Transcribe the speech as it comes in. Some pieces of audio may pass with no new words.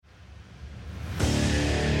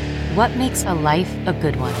What makes a life a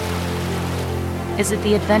good one? Is it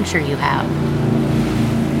the adventure you have?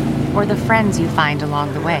 Or the friends you find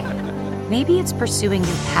along the way? Maybe it's pursuing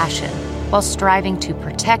your passion while striving to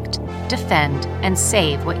protect, defend, and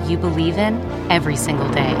save what you believe in every single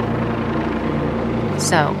day.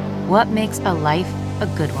 So, what makes a life a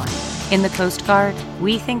good one? In the Coast Guard,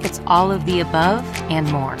 we think it's all of the above and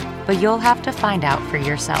more, but you'll have to find out for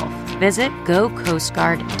yourself. Visit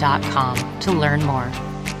gocoastguard.com to learn more.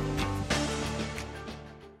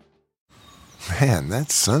 Man,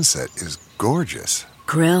 that sunset is gorgeous.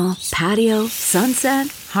 Grill, patio, sunset.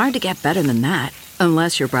 Hard to get better than that.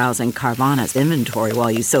 Unless you're browsing Carvana's inventory while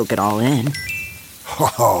you soak it all in.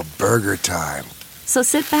 Oh, burger time. So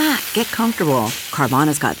sit back, get comfortable.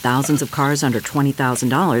 Carvana's got thousands of cars under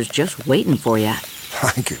 $20,000 just waiting for you.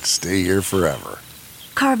 I could stay here forever.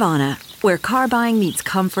 Carvana, where car buying meets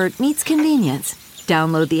comfort meets convenience.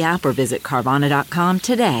 Download the app or visit Carvana.com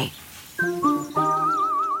today.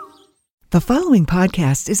 The following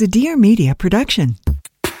podcast is a Dear Media production.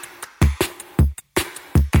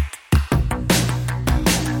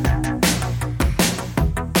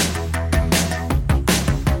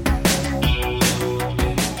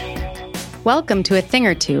 Welcome to A Thing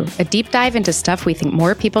or Two, a deep dive into stuff we think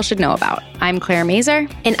more people should know about. I'm Claire Mazur.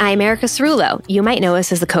 And I'm Erica Cerullo. You might know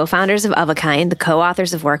us as the co-founders of a Kind, the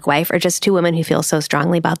co-authors of Work Wife, or just two women who feel so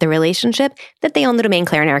strongly about their relationship that they own the domain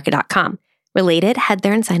claireanderica.com. Related, head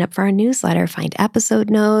there and sign up for our newsletter, find episode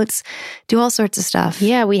notes, do all sorts of stuff.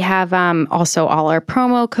 Yeah, we have also all our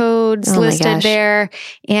promo codes listed there.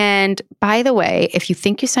 And by the way, if you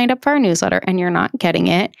think you signed up for our newsletter and you're not getting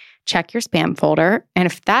it, check your spam folder. And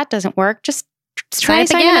if that doesn't work, just try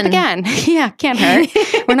signing up again. Yeah, can't hurt.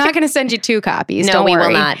 We're not going to send you 2 copies. No, Don't we worry.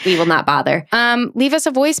 will not. We will not bother. Leave us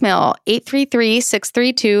a voicemail,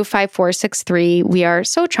 833-632-5463. We are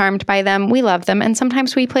so charmed by them. We love them. And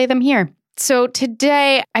sometimes we play them here. So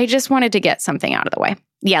today, I just wanted to get something out of the way.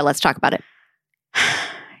 Yeah, let's talk about it. I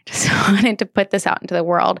just wanted to put this out into the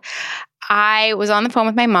world. I was on the phone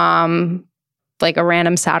with my mom like a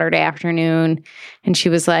random Saturday afternoon, and she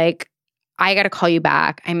was like, I got to call you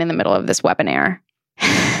back. I'm in the middle of this webinar.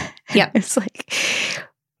 Yeah. It's like,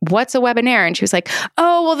 what's a webinar? And she was like,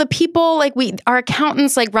 oh, well, the people, like our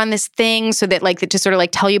accountants like run this thing so that like, they just sort of like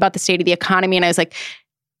tell you about the state of the economy. And I was like,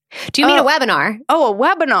 do you mean a webinar? Oh, a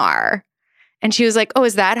webinar. And she was like, oh,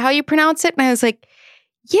 is that how you pronounce it? And I was like,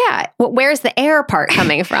 yeah. Well, where's the air part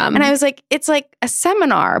coming from? And I was like, it's like a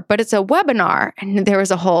seminar, but it's a webinar. And there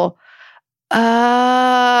was a whole,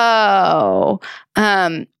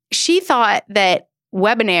 she thought that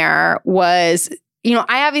Webonair was,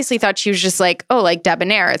 I obviously thought she was just like, oh, like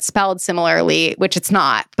debonair. It's spelled similarly, which it's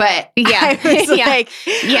not. But yeah, I was like,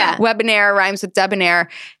 yeah, Webonair rhymes with debonair.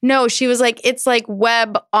 No, she was like, it's like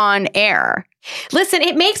web on air. Listen,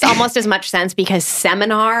 it makes almost as much sense because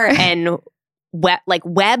seminar and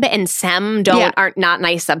web and sem aren't not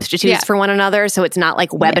nice substitutes for one another. So it's not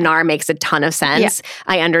like webinar makes a ton of sense. Yeah.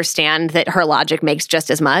 I understand that her logic makes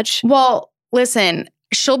just as much. Well, listen,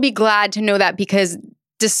 she'll be glad to know that because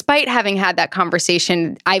despite having had that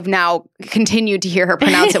conversation, I've now continued to hear her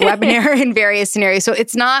pronounce it Webonair in various scenarios. So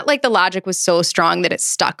it's not like the logic was so strong that it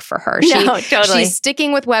stuck for her. No, totally. She's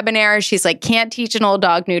sticking with Webonair. She's like, can't teach an old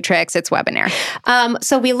dog new tricks. It's Webonair.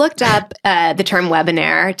 So we looked up the term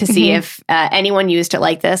Webonair to see if anyone used it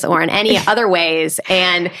like this or in any other ways.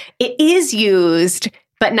 And it is used,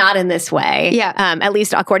 but not in this way. Yeah. At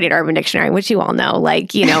least according to Urban Dictionary, which you all know,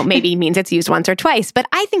 maybe means it's used once or twice. But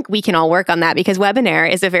I think we can all work on that because webinar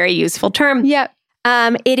is a very useful term. Yeah.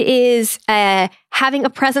 It is having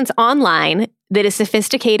a presence online that is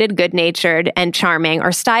sophisticated, good-natured, and charming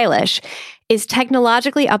or stylish, is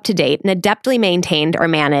technologically up-to-date and adeptly maintained or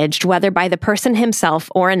managed, whether by the person himself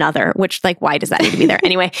or another, which, why does that need to be there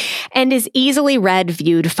anyway, and is easily read,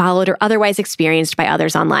 viewed, followed, or otherwise experienced by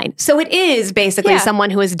others online. So it is basically someone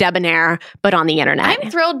who is debonair, but on the internet.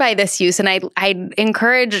 I'm thrilled by this use, and I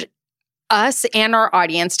encourage us and our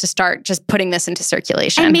audience to start just putting this into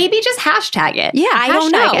circulation. And maybe just hashtag it. Yeah, I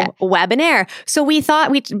don't know. Webonair. So we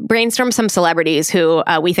thought we'd brainstorm some celebrities who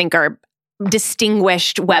we think are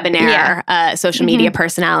distinguished Webonair social media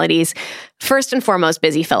personalities. First and foremost,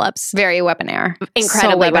 Busy Phillips. Very Webonair.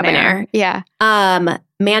 Incredibly so Webonair. Yeah.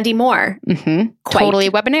 Mandy Moore. Totally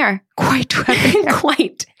Webonair. Quite Webonair.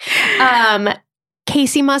 Quite.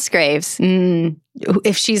 Casey Musgraves.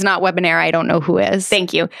 If she's not Webonair, I don't know who is.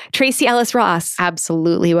 Thank you. Tracy Ellis Ross.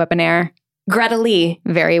 Absolutely Webonair. Greta Lee.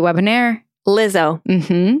 Very Webonair. Lizzo.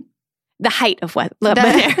 The height of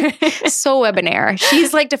Webonair. So Webonair.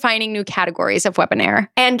 She's defining new categories of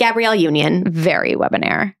Webonair. And Gabrielle Union. Very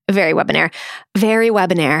Webonair. Very Webonair. Very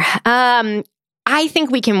Webonair. I think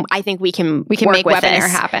we can make Webonair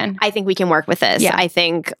happen. I think we can work with this. Yeah. I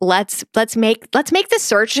think let's make the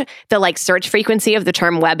search frequency of the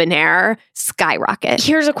term Webonair skyrocket.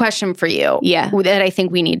 Here's a question for you. Yeah. That I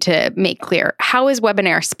think we need to make clear. How is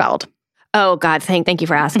Webonair spelled? Oh God, thank you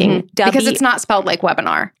for asking. Because it's not spelled like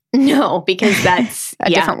webinar. No, because that's a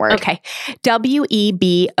different word. Okay. Webonair.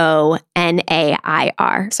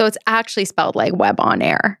 So it's actually spelled like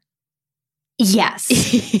Webonair. Yes.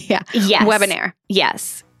 Yeah. Yes. Webonair.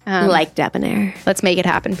 Yes. Like debonair. Let's make it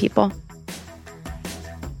happen, people.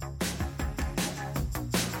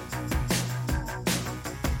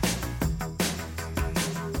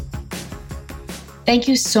 Thank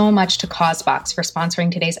you so much to CauseBox for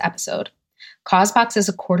sponsoring today's episode. CauseBox is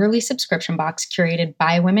a quarterly subscription box curated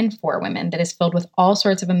by women for women that is filled with all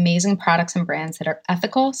sorts of amazing products and brands that are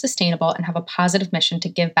ethical, sustainable, and have a positive mission to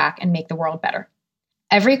give back and make the world better.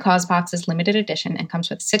 Every CauseBox is limited edition and comes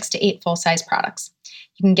with 6 to 8 full-size products.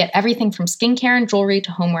 You can get everything from skincare and jewelry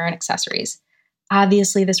to homeware and accessories.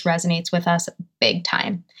 Obviously, this resonates with us big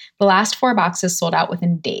time. The last 4 boxes sold out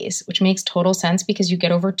within days, which makes total sense because you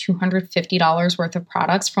get over $250 worth of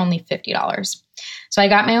products for only $50. So I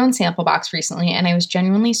got my own sample box recently, and I was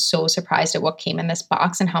genuinely so surprised at what came in this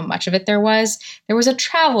box and how much of it there was. There was a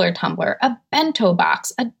traveler tumbler, a bento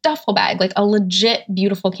box, a duffel bag, like a legit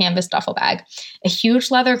beautiful canvas duffel bag, a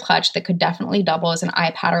huge leather clutch that could definitely double as an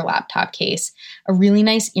iPad or laptop case, a really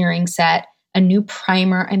nice earring set, a new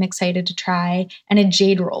primer I'm excited to try, and a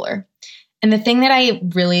jade roller. And the thing that I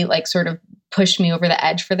really sort of pushed me over the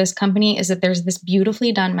edge for this company is that there's this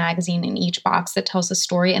beautifully done magazine in each box that tells the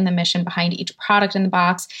story and the mission behind each product in the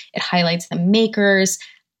box. It highlights the makers.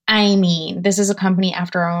 I mean, this is a company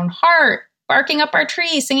after our own heart, barking up our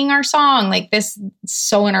tree, singing our song. This is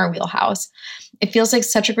so in our wheelhouse. It feels like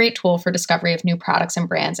such a great tool for discovery of new products and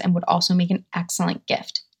brands and would also make an excellent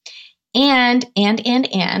gift. And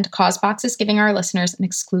CauseBox is giving our listeners an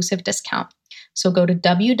exclusive discount. So go to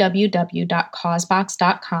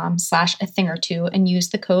www.causebox.com/athingertwo and use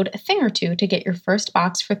the code athingertwo to get your first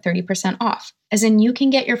box for 30% off. As in, you can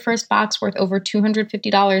get your first box worth over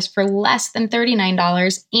 $250 for less than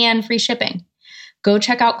 $39 and free shipping. Go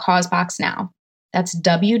check out CauseBox now. That's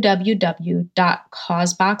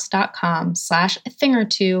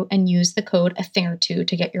www.causebox.com/athingertwo and use the code athingertwo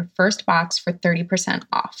to get your first box for 30%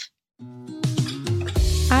 off.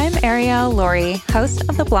 I'm Arielle Laurie, host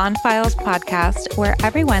of the Blonde Files podcast, where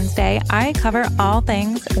every Wednesday I cover all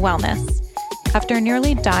things wellness. After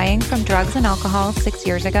nearly dying from drugs and alcohol 6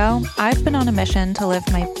 years ago, I've been on a mission to live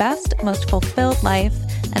my best, most fulfilled life,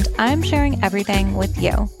 and I'm sharing everything with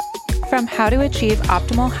you. From how to achieve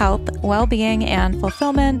optimal health, well-being, and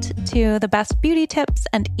fulfillment to the best beauty tips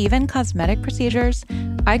and even cosmetic procedures,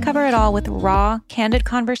 I cover it all with raw, candid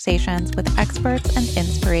conversations with experts and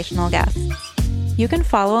inspirational guests. You can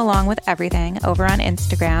follow along with everything over on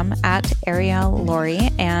Instagram at Arielle Laurie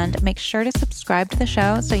and make sure to subscribe to the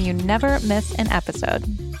show so you never miss an episode.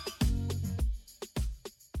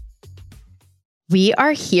 We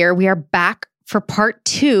are here. We are back for part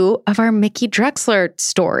 2 of our Mickey Drexler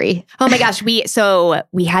story. Oh my gosh, we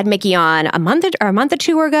had Mickey on a month or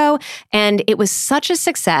 2 ago, and it was such a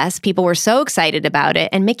success. People were so excited about it,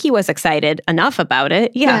 and Mickey was excited enough about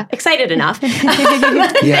it. Yeah. Excited enough.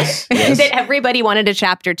 Yes. That everybody wanted a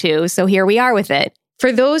chapter 2, so here we are with it.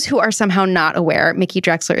 For those who are somehow not aware, Mickey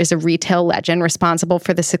Drexler is a retail legend responsible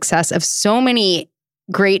for the success of so many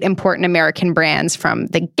great, important American brands from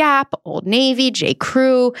The Gap, Old Navy, J.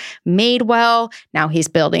 Crew, Madewell. Now he's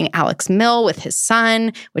building Alex Mill with his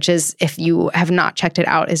son, which is, if you have not checked it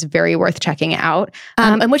out, is very worth checking out.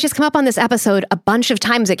 And which has come up on this episode a bunch of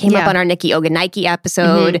times. It came up on our Nikki Oganike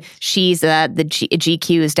episode. Mm-hmm. She's the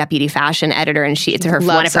GQ's deputy fashion editor, and it's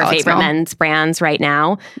one of her favorite men's brands right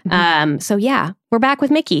now. Mm-hmm. So yeah, we're back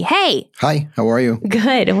with Mickey. Hey. Hi, how are you?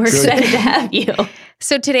 Good. We're excited to have you.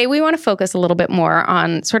 So today we want to focus a little bit more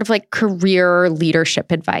on sort of career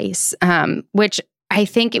leadership advice, which I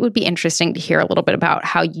think it would be interesting to hear a little bit about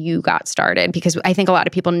how you got started, because I think a lot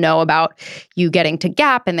of people know about you getting to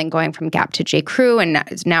Gap and then going from Gap to J. Crew and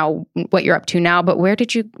now what you're up to now. But where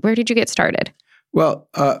did you get started? Well,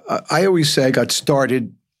 I always say I got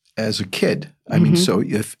started as a kid. I mean, so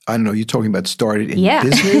if, I don't know, you're talking about started in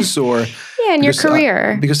business or... Yeah, in your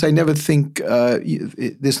career. Because I never think,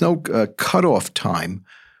 there's no cutoff time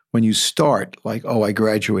when you start, I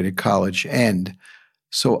graduated college, and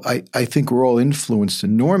so I think we're all influenced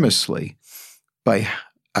enormously by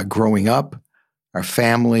our growing up, our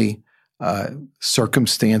family,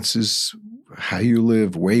 circumstances, how you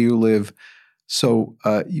live, where you live. So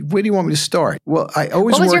where do you want me to start? Well,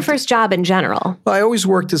 what was your first job in general? Well, I always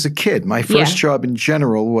worked as a kid. My first job in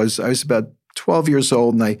general was, I was about 12 years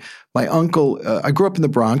old, and my uncle, I grew up in the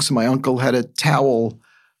Bronx, and my uncle had a towel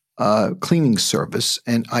cleaning service,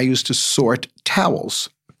 and I used to sort towels,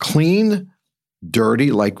 clean,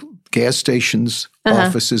 dirty, like gas stations,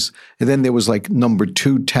 offices, and then there was like number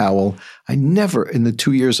 2 towel. I never, in the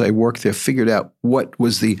 2 years I worked there, figured out what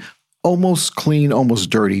was the almost clean,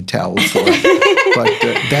 almost dirty towel for. But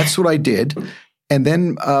that's what I did. And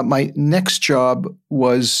then my next job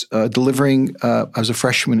was delivering. I was a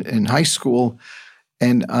freshman in high school,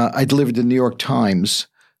 and I delivered the New York Times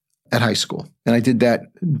at high school. And I did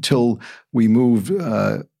that until we moved.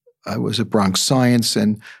 I was at Bronx Science,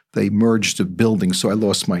 and they merged the building, so I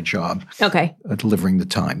lost my job. Okay. Delivering the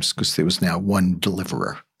Times, because there was now one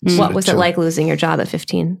deliverer. What was it like losing your job at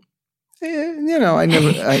 15? I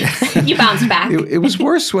never. You bounced back. It was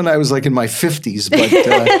worse when I was like in my 50s, but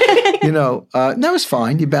that was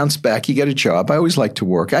fine. You bounce back, you get a job. I always liked to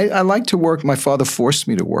work. I like to work. My father forced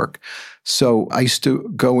me to work, so I used to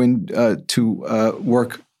go in to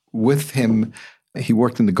work with him. He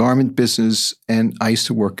worked in the garment business, and I used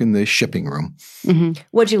to work in the shipping room. Mm-hmm.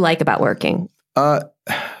 What'd you like about working? I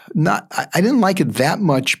didn't like it that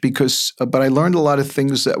much but I learned a lot of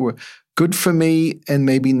things that were good for me and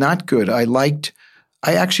maybe not good. I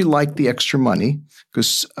actually liked the extra money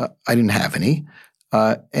because I didn't have any,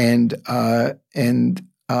 and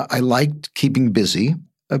I liked keeping busy.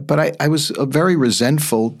 But I was very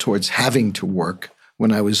resentful towards having to work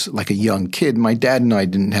when I was like a young kid. My dad and I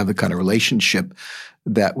didn't have the kind of relationship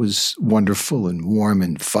that was wonderful and warm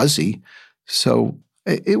and fuzzy. So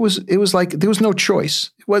it was like there was no choice.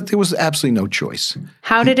 There was absolutely no choice.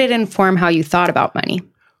 How did it inform how you thought about money?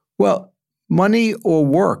 Well, money or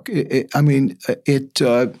work. I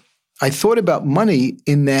thought about money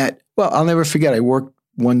in that. Well, I'll never forget. I worked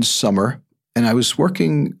one summer, and I was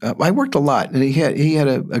working. I worked a lot, and he had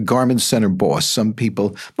a garment center boss.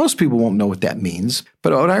 Most people won't know what that means.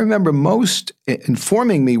 But what I remember most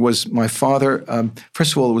informing me was my father.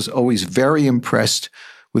 First of all, was always very impressed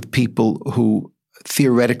with people who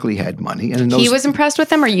theoretically had money. And he was impressed with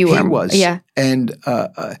them, or you were? He was. Yeah. And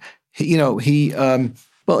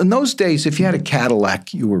well, in those days, if you had a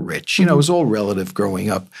Cadillac, you were rich. It was all relative growing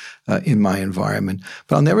up in my environment.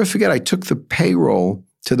 But I'll never forget, I took the payroll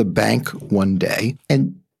to the bank one day,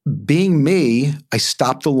 and being me, I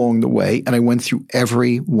stopped along the way, and I went through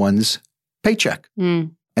everyone's paycheck.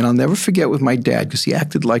 Mm. And I'll never forget with my dad, because he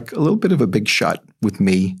acted like a little bit of a big shot with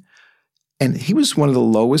me. And he was one of the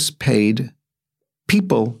lowest paid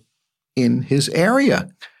people in his area.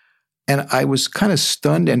 And I was kind of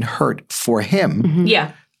stunned and hurt for him. Mm-hmm.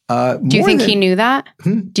 Yeah. Do you think he knew that?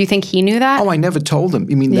 Do you think he knew that? Oh, I never told him.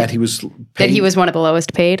 You mean that he was paid? That he was one of the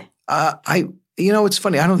lowest paid? It's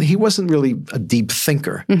funny. He wasn't really a deep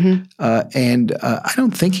thinker. Mm-hmm. And I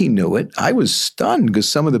don't think he knew it. I was stunned because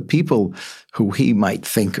some of the people who he might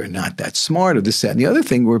think are not that smart or this, that, and the other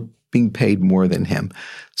thing were being paid more than him.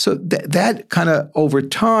 So that kind of over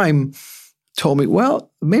time told me,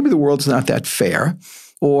 well, maybe the world's not that fair.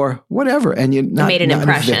 Or whatever, and you're not. It made an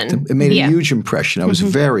impression. It made a huge impression. I was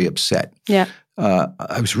very upset. Yeah,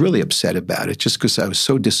 I was really upset about it, just because I was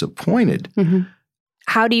so disappointed. Mm-hmm.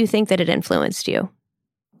 How do you think that it influenced you?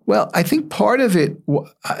 Well, I think part of it.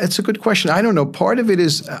 It's a good question. I don't know. Part of it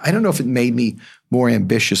is I don't know if it made me more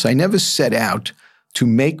ambitious. I never set out to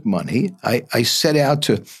make money. I set out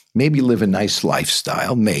to maybe live a nice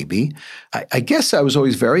lifestyle. Maybe. I guess I was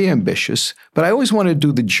always very ambitious, but I always wanted to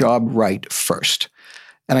do the job right first.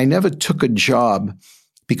 And I never took a job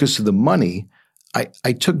because of the money.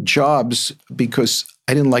 I took jobs because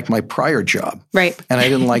I didn't like my prior job. Right. And I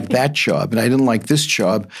didn't like that job. And I didn't like this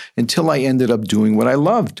job until I ended up doing what I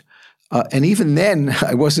loved. And even then,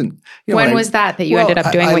 I wasn't. When was that you ended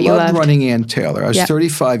up doing what you loved? I loved running Ann Taylor. I was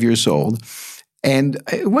 35 years old. And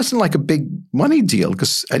it wasn't like a big money deal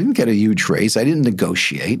because I didn't get a huge raise. I didn't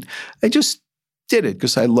negotiate. I just did it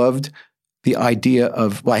because I loved the idea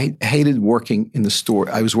of, I hated working in the store.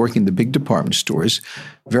 I was working in the big department stores,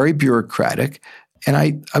 very bureaucratic. And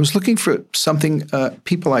I was looking for something,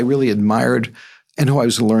 people I really admired and who I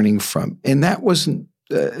was learning from. And that wasn't,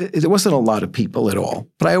 there wasn't a lot of people at all.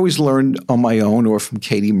 But I always learned on my own or from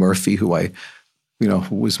Katie Murphy, who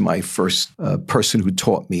was my first person who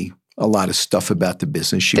taught me a lot of stuff about the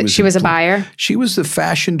business. She was a buyer? She was the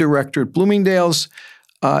fashion director at Bloomingdale's.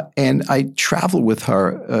 And I traveled with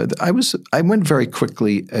her. I went very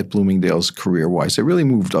quickly at Bloomingdale's career-wise. I really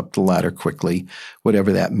moved up the ladder quickly,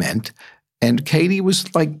 whatever that meant. And Katie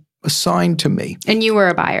was like assigned to me. And you were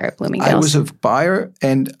a buyer at Bloomingdale's. I was a buyer,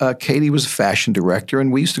 and Katie was a fashion director.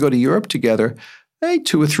 And we used to go to Europe together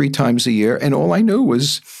 2 or 3 times a year. And all I knew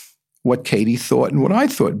was what Katie thought and what I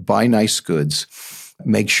thought. Buy nice goods.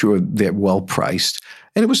 make sure they're well priced.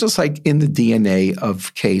 And it was just like in the DNA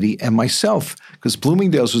of Katie and myself, because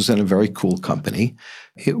Bloomingdale's was in a very cool company.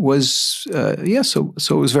 It was, so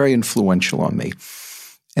it was very influential on me.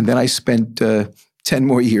 And then I spent 10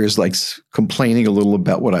 more years like complaining a little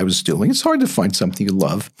about what I was doing. It's hard to find something you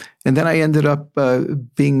love. And then I ended up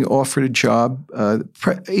being offered a job,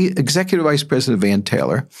 executive vice president of Van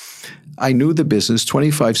Taylor. I knew the business,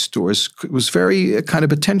 25 stores. It was very kind of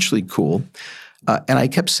potentially cool. And I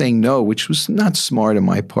kept saying no, which was not smart on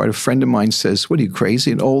my part. A friend of mine says, "What are you,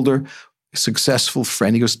 crazy?" An older, successful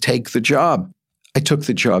friend. He goes, "Take the job." I took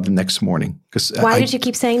the job the next morning. Why did you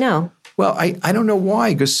keep saying no? Well, I don't know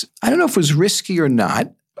why, because I don't know if it was risky or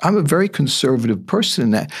not. I'm a very conservative person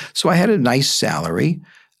in that. So I had a nice salary.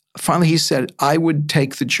 Finally, he said, I would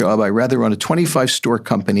take the job. I'd rather run a 25-store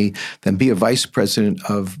company than be a vice president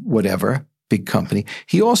of whatever, big company.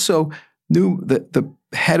 He also knew the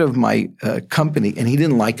head of my company, and he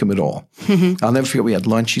didn't like him at all. Mm-hmm. I'll never forget, we had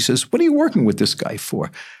lunch. He says, "What are you working with this guy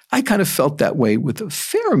for?" I kind of felt that way with a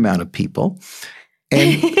fair amount of people.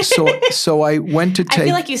 And so I went to take... I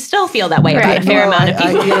feel like you still feel that way about a fair amount of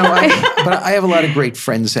people. But I have a lot of great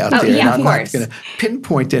friends out there. Yeah, and I'm not going to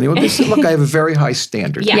pinpoint anyone. But look, I have a very high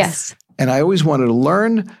standard. Yes. And I always wanted to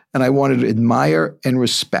learn, and I wanted to admire and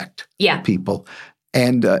respect people.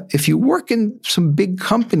 And if you work in some big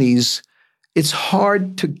companies, it's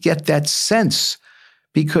hard to get that sense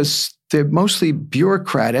because they're mostly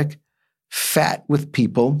bureaucratic, fat with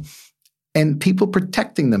people, and people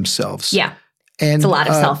protecting themselves. Yeah. And, it's a lot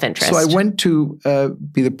of self-interest. So I went to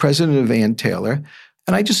be the president of Van Taylor,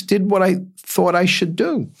 and I just did what I thought I should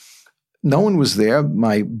do. No one was there.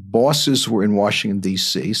 My bosses were in Washington,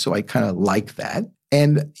 D.C., so I kind of like that.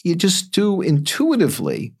 And you just do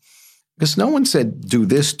intuitively, because no one said, do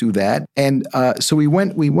this, do that. And so we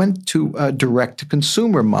went to a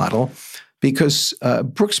direct-to-consumer model because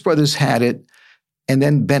Brooks Brothers had it, and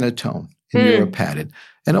then Benetton in Europe had it.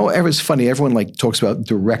 And it's funny, everyone talks about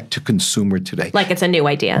direct-to-consumer today. Like it's a new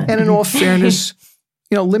idea. And in all fairness,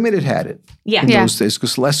 Limited had it in those days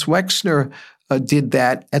because Les Wexner did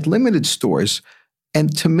that at Limited stores.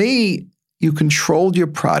 And to me, you controlled your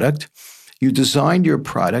product, you designed your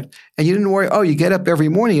product, and you didn't worry, you get up every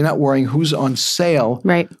morning, you're not worrying who's on sale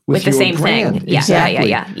with the your same brand. thing. Yeah, exactly.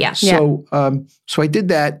 Yeah. So I did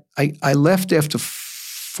that. I left after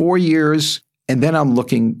 4 years. And then I'm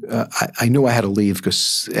looking, I knew I had to leave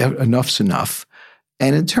because enough's enough.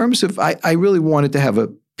 And in terms of, I really wanted to have a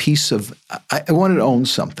piece of, I wanted to own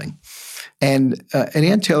something. And at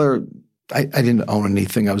Van Taylor, I didn't own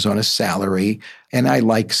anything. I was on a salary and I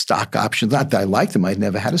like stock options. Not that I liked them. I'd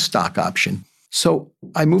never had a stock option. So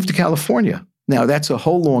I moved to California. Now that's a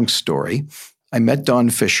whole long story. I met Don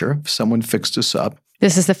Fisher. Someone fixed us up.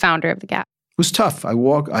 This is the founder of The Gap. It was tough. I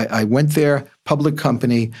went there, public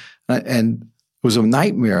company, and it was a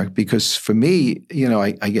nightmare because for me,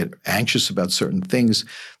 I get anxious about certain things.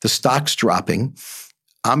 The stock's dropping.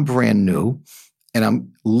 I'm brand new and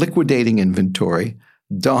I'm liquidating inventory.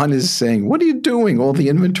 Don is saying, "What are you doing? All the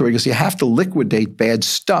inventory?" Because you have to liquidate bad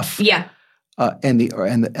stuff. Yeah. And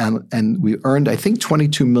we earned, I think,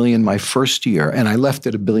 $22 million my first year, and I left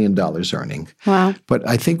at $1 billion earning. Wow. But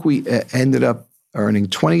I think we ended up earning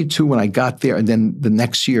 22 when I got there, and then the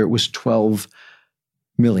next year it was 12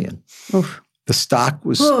 million. Oof. The stock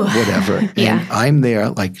was whatever. And I'm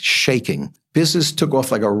there shaking. Business took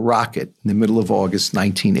off like a rocket in the middle of August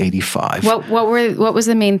 1985. What was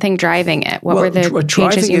the main thing driving it? What were the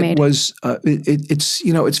changes you made?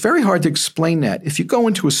 It's very hard to explain that. If you go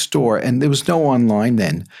into a store, and there was no online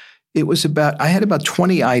then, I had about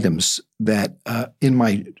 20 items that in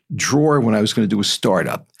my drawer when I was going to do a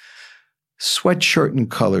startup. Sweatshirt and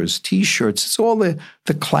colors, T-shirts, it's all the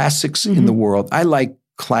classics in the world. I like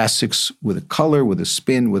classics with a color, with a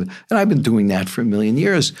spin, and I've been doing that for a million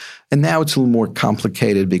years. And now it's a little more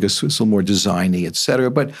complicated because it's a little more designy, et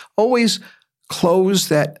cetera. But always clothes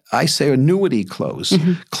that I say annuity clothes,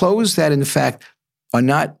 clothes that in fact are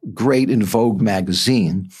not great in Vogue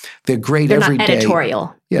magazine. They're great every day. They're not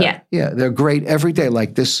editorial. Yeah, they're great every day.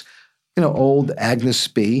 Like this, old Agnes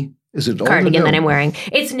B. Is it cardigan that I'm wearing?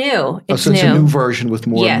 It's new. It's a new version with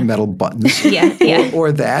more metal buttons.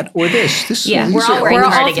 Or that, or this. We're all wearing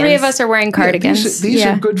cardigans. All three of us are wearing cardigans. These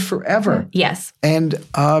are good forever. Yes. And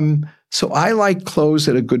so I like clothes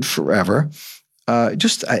that are good forever. I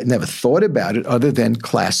never thought about it other than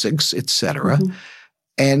classics, et cetera.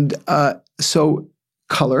 And so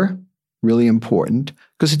color, really important,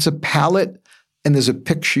 because it's a palette and there's a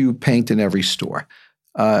picture you paint in every store.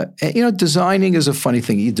 Designing is a funny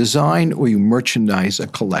thing. You design or you merchandise a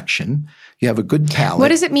collection. You have a good palette. What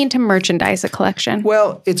does it mean to merchandise a collection?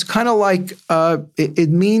 Well, it's kind of like it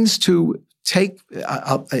means to take,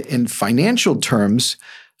 in financial terms,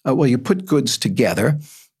 you put goods together,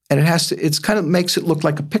 and it's kind of makes it look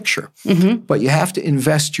like a picture. Mm-hmm. But you have to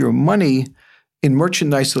invest your money in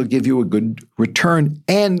merchandise that'll give you a good return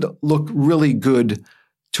and look really good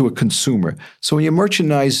to a consumer. So when you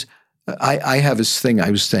merchandise, I have this thing I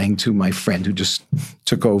was saying to my friend who just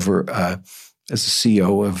took over as the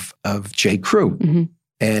CEO of J. Crew. Mm-hmm.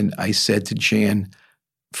 And I said to Jan,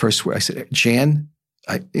 Jan,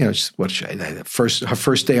 what should her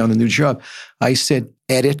first day on the new job, I said,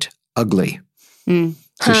 edit ugly.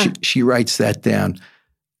 So she writes that down.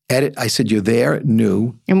 Edit, I said, you're there,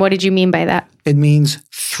 new. And what did you mean by that? It means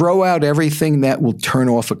throw out everything that will turn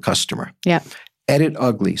off a customer. Yeah. Edit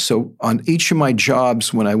ugly. So on each of my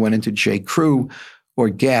jobs when I went into J. Crew or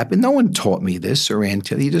Gap, and no one taught me this or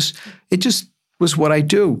Antilles, it just was what I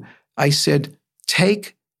do. I said,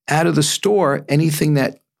 take out of the store anything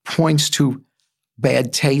that points to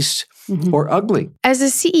bad taste or ugly. As a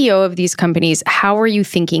CEO of these companies, how are you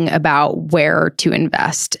thinking about where to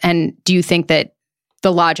invest? And do you think that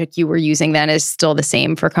the logic you were using then is still the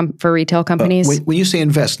same for retail companies? When you say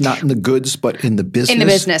invest, not in the goods, but in the business? In the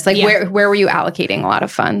business. Where were you allocating a lot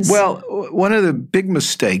of funds? Well, one of the big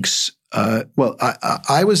mistakes, I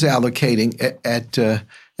was allocating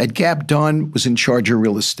at Gap. Don was in charge of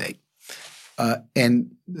real estate.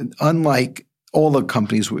 And unlike all the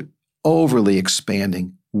companies were overly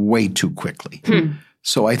expanding way too quickly.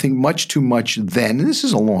 So I think much too much then, and this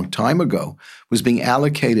is a long time ago, was being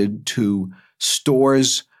allocated to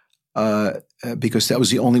stores because that was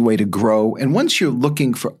the only way to grow. And once you're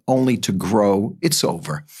looking for only to grow, it's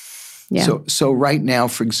over. Yeah. So right now,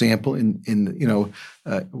 for example, in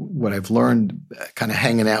what I've learned, kind of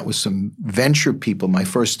hanging out with some venture people. My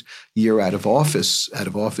first year out of office at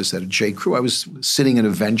a J. Crew, I was sitting in a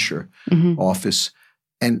venture office,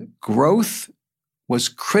 and growth was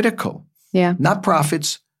critical. Yeah. Not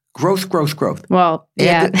profits. Growth. Well,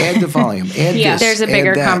 add the volume. Add this. There's a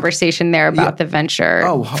bigger conversation there about the venture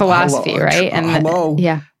philosophy, right?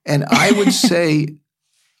 And I would say,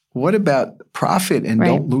 what about profit and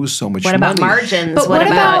don't lose so much money? What about margins? But what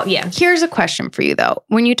about here's a question for you though.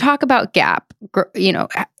 When you talk about Gap,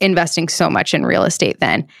 investing so much in real estate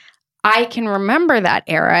then, I can remember that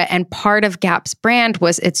era, and part of Gap's brand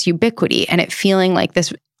was its ubiquity and it feeling like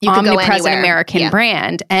this omnipresent American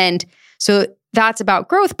brand. And so that's about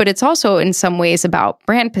growth, but it's also in some ways about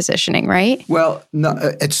brand positioning, right? Well, no,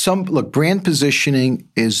 brand positioning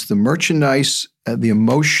is the merchandise, the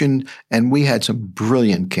emotion, and we had some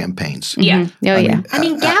brilliant campaigns. Yeah. Mm-hmm. I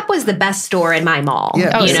mean, Gap was the best store in my mall.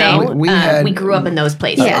 Yeah. We grew up in those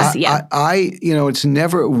places. It's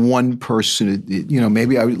never one person.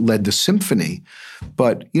 Maybe I led the symphony,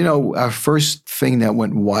 but our first thing that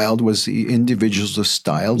went wild was the Individuals of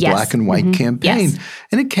Style, black and white campaign. Yes.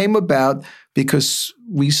 And it came about because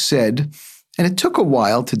we said, and it took a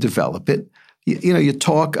while to develop it. You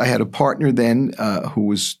talk, I had a partner then who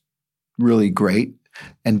was really great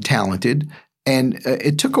and talented. And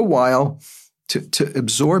it took a while to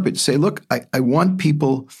absorb it, say, look, I want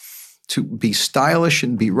people to be stylish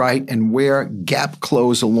and be right and wear Gap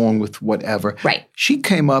clothes along with whatever. Right. She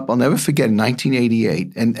came up, I'll never forget, in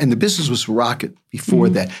 1988. And the business was rocket before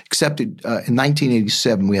that, except in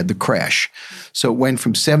 1987, we had the crash. So it went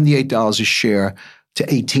from $78 a share to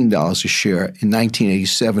 $18 a share. In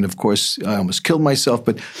 1987, of course, I almost killed myself,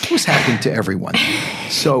 but it was happening to everyone.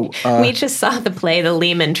 So we just saw the play, the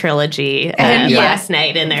Lehman Trilogy, last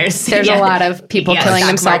night, and there's a lot of people killing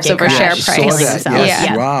themselves over share price.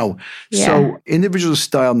 Wow. Yeah. So Individual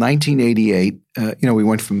Style, 1988. We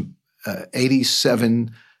went from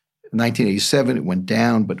 1987, it went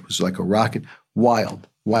down, but it was like a rocket.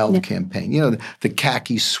 Wild campaign. The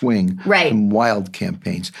khaki swing. Right. And wild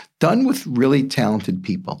campaigns done with really talented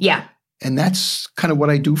people. Yeah. And that's kind of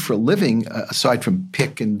what I do for a living, aside from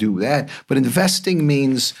pick and do that. But investing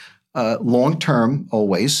means long-term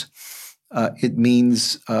always. It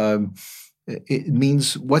means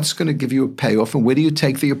what's going to give you a payoff and where do you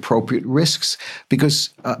take the appropriate risks?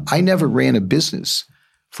 Because I never ran a business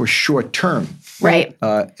for short term. Right.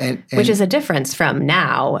 And which is a difference from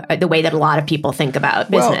now, the way that a lot of people think about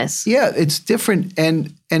business. Well, yeah, it's different.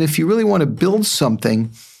 And if you really want to build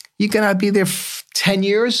something, you got to be there 10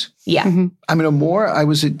 years. Yeah. Mm-hmm. I mean, or more. I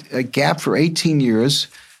was at Gap for 18 years.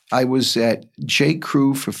 I was at J.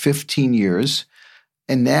 Crew for 15 years.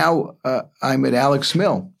 And now I'm at Alex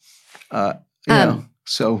Mill.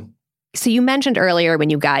 So So you mentioned earlier when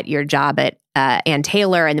you got your job at Ann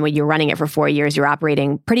Taylor, and then when you were running it for 4 years, you're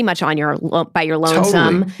operating pretty much on by your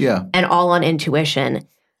lonesome, and all on intuition.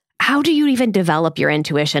 How do you even develop your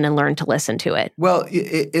intuition and learn to listen to it? Well,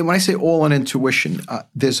 when I say all on intuition,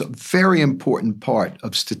 there's a very important part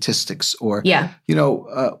of statistics, or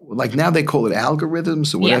like now they call it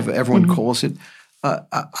algorithms or whatever everyone calls it.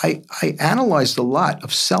 I analyzed a lot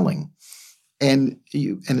of selling. And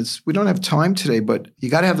we don't have time today, but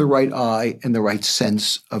you got to have the right eye and the right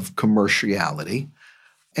sense of commerciality.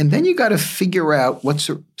 And then you got to figure out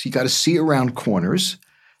you got to see around corners.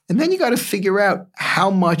 And then you got to figure out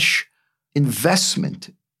how much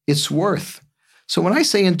investment it's worth. So when I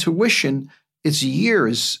say intuition, it's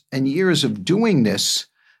years and years of doing this,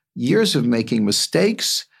 years of making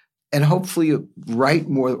mistakes, and hopefully right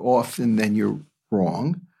more often than you're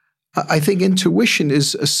wrong. I think intuition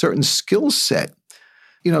is a certain skill set,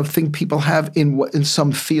 thing people have in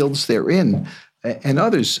some fields they're in and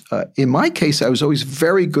others. In my case, I was always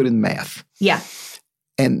very good in math. Yeah.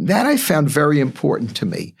 And that I found very important to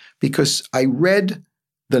me because I read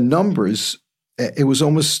the numbers. It was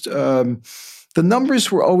almost, the numbers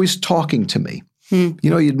were always talking to me.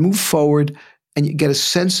 You'd move forward and you get a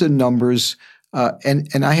sense of numbers.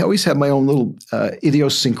 And I always had my own little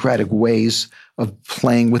idiosyncratic ways of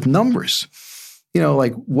playing with numbers.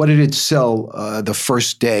 Like what did it sell the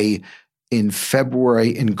first day in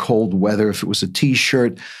February in cold weather if it was a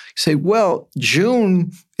T-shirt? You say, well,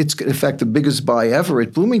 June, it's in fact the biggest buy ever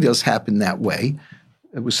at Bloomingdale's happened that way.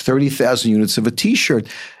 It was 30,000 units of a T-shirt.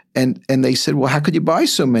 And they said, well, how could you buy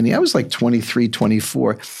so many? I was like 23,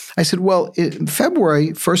 24. I said, well, in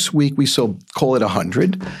February, first week, we sold, call it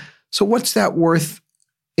 100. So what's that worth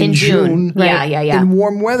in June? Yeah. In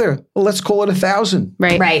warm weather? Well, let's call it 1,000.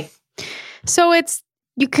 Right. So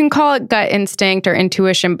you can call it gut instinct or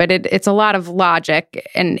intuition, but it's a lot of logic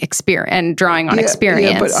and experience and drawing on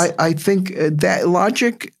experience. Yeah, but I think that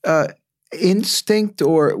logic, instinct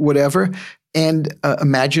or whatever, and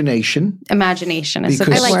imagination. Imagination is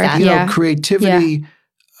because, a good word. Creativity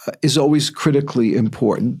is always critically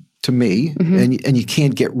important to me, and you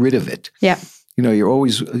can't get rid of it. Yeah. You're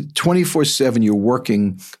always 24/7, you're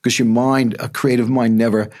working because your mind, a creative mind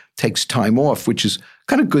never takes time off, which is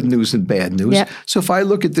kind of good news and bad news. Yeah. So if I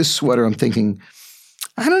look at this sweater, I'm thinking,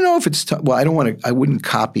 I don't know if it's, I wouldn't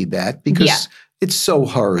copy that because it's so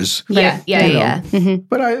hers. Yeah. Mm-hmm.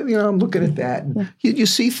 But I'm looking at that and you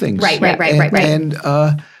see things. Right. And,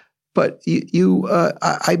 but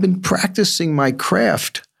I've been practicing my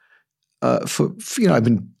craft I've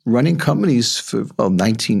been running companies for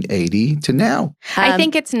 1980 to now. I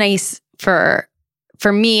think it's nice for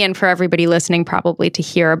me and for everybody listening probably to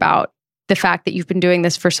hear about the fact that you've been doing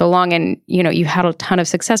this for so long and, you had a ton of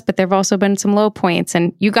success, but there have also been some low points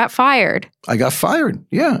and you got fired. I got fired.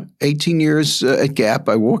 Yeah. 18 years at Gap.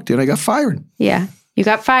 I walked in, I got fired. Yeah. You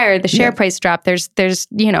got fired. The share price dropped. There's,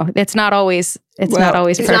 it's not always perfect. It's not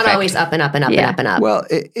always up and up and up and up and up. Well,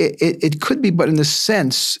 it could be, but in the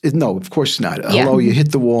sense, no, of course not. Hello, you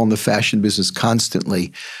hit the wall in the fashion business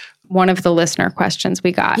constantly. One of the listener questions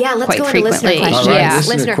we got let's quite go frequently. Into listener questions. Right,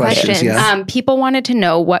 listener questions. Yeah. People wanted to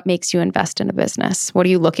know what makes you invest in a business. What are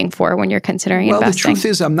you looking for when you're considering investing? Well, the truth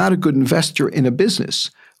is I'm not a good investor in a business.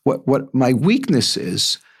 What my weakness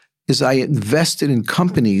is I invested in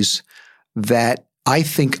companies that I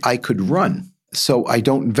think I could run. So I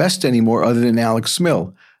don't invest anymore other than Alex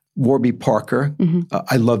Mill. Warby Parker,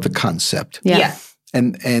 I love the concept. Yeah.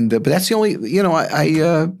 And but that's the only,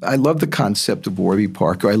 I love the concept of Warby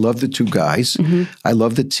Parker. I love the two guys. I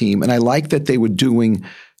love the team. And I like that they were doing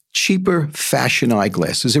cheaper fashion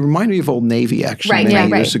eyeglasses. It reminded me of Old Navy actually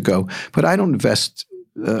many years ago. But I don't invest.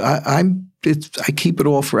 I keep it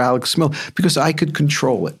all for Alex Mill because I could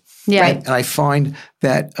control it. Yeah. Right? And I find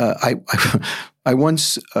that I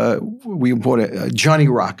once, we bought a Johnny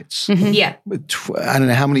Rockets. Yeah. I don't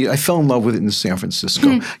know how many, I fell in love with it in San Francisco.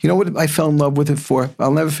 You know what I fell in love with it for?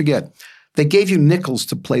 I'll never forget. They gave you nickels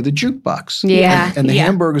to play the jukebox. Yeah. And the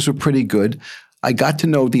hamburgers were pretty good. I got to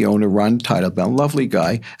know the owner, Ron Teitelbaum, lovely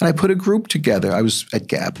guy. And I put a group together. I was at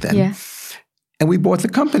Gap then. Yeah. And we bought the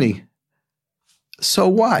company. So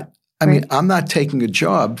what? I mean, I'm not taking a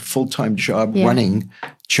job, full-time job running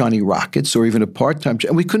Johnny Rockets or even a part-time job.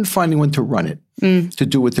 And we couldn't find anyone to run it, to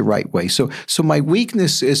do it the right way. So my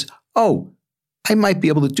weakness is, I might be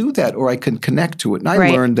able to do that or I can connect to it. And I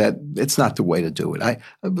learned that it's not the way to do it.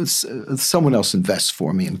 Someone else invests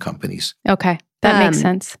for me in companies. Okay. That makes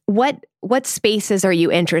sense. What spaces are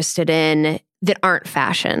you interested in that aren't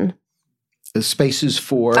fashion? The spaces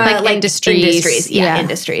for? Like industries.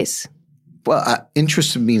 Industries. Well,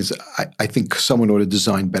 interested means I think someone ought to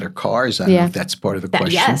design better cars. I don't know if that's part of the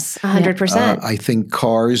question. Yes, 100%. I think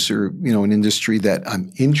cars are, an industry that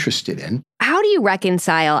I'm interested in. How do you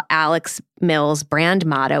reconcile Alex Mills' brand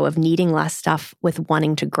motto of needing less stuff with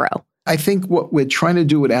wanting to grow? I think what we're trying to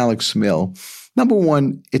do with Alex Mill, number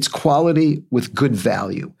one, it's quality with good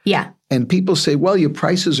value. Yeah. And people say, well, your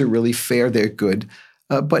prices are really fair, they're good.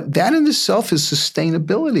 But that in itself is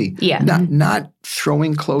sustainability. Yeah. Not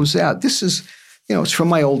throwing clothes out. This is, it's from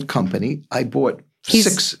my old company. I bought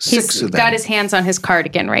six of them. He's got his hands on his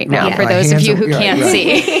cardigan right now, for those of you who can't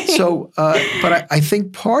see. So, but I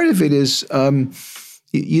think part of it is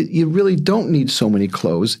you really don't need so many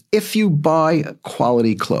clothes if you buy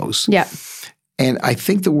quality clothes. Yeah. And I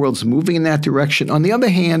think the world's moving in that direction. On the other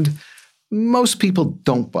hand, most people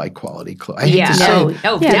don't buy quality clothes. I hate to say it.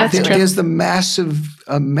 Definitely. There's the massive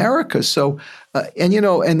America. So,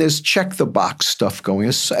 and there's check the box stuff going.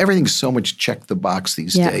 Everything's so much check the box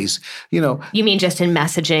these days. You mean just in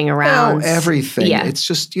messaging around? Everything. Yeah. It's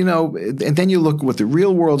just, and then you look what the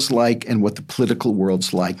real world's like and what the political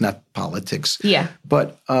world's like, not politics. Yeah.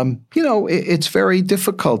 But, it's very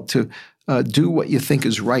difficult to do what you think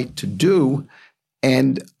is right to do.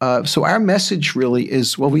 And so our message really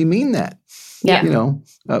is, well, we mean that. Yeah.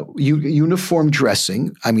 Uniform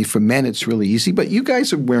dressing. I mean, for men, it's really easy, but you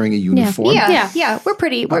guys are wearing a uniform. Yeah. We're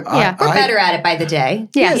better at it by the day.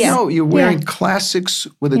 Yes. No, you're wearing classics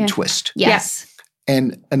with a twist. Yes.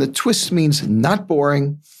 And the twist means not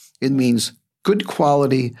boring. It means good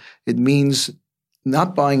quality. It means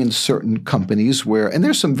not buying in certain companies and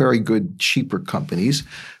there's some very good, cheaper companies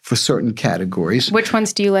for certain categories. Which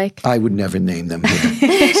ones do you like? I would never name them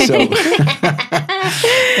here. So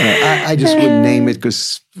I just wouldn't name it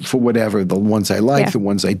because for whatever, the ones I like, the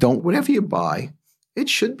ones I don't, whatever you buy, it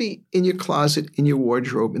should be in your closet, in your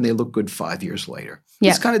wardrobe, and they look good 5 years later.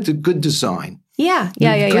 Yeah. It's kind of the good design. Yeah.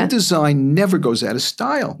 Good design never goes out of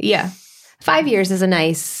style. Yeah. 5 years is a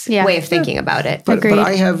nice way of thinking about it. But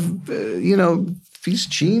I have, these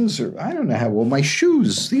jeans are, I don't know how old, my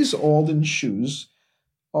shoes, these Alden shoes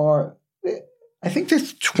are, I think they're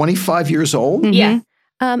 25 years old. Mm-hmm. Yeah.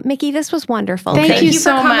 Mickey, this was wonderful. Thank you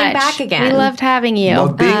so for coming much. back again. We loved having you.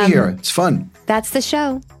 Love being here. It's fun. That's the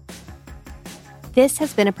show. This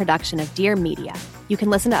has been a production of Dear Media. You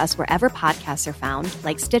can listen to us wherever podcasts are found,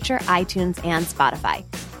 like Stitcher, iTunes, and Spotify.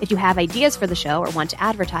 If you have ideas for the show or want to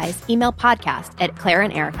advertise, email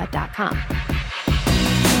podcast@claireanderica.com.